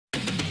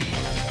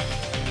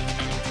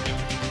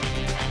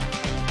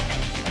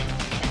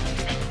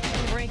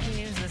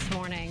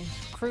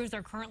Crews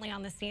are currently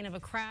on the scene of a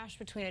crash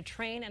between a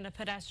train and a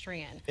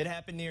pedestrian. It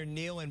happened near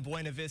Neal and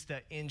Buena Vista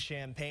in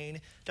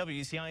Champaign.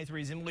 WCIA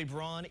 3's Emily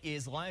Braun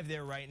is live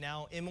there right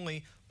now.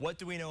 Emily, what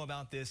do we know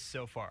about this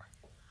so far?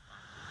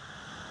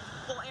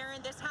 Well,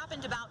 Aaron, this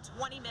happened about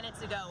 20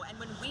 minutes ago, and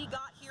when we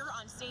got here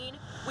on scene,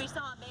 we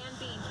saw a man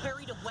being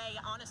carried away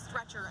on a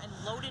stretcher and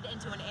loaded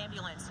into an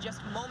ambulance. Just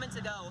moments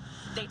ago,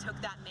 they took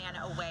that man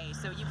away.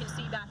 So you can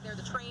see back there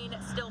the train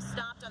still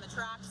stopped on the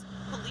tracks.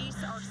 Police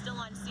are still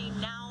on scene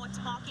now,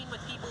 talking with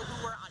people who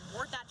were on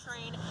board that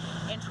train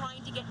and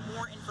trying to get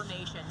more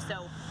information.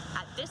 So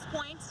at this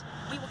point,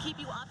 we will keep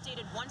you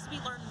updated once we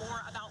learn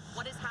more about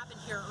what has happened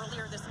here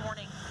earlier this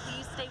morning.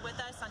 Please stay with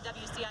us on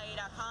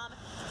WCIA.com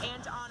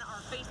and on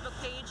our Facebook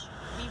page.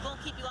 We will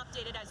keep you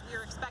updated as we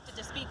are expected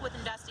to speak with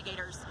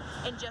investigators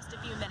in just a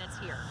few minutes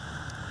here.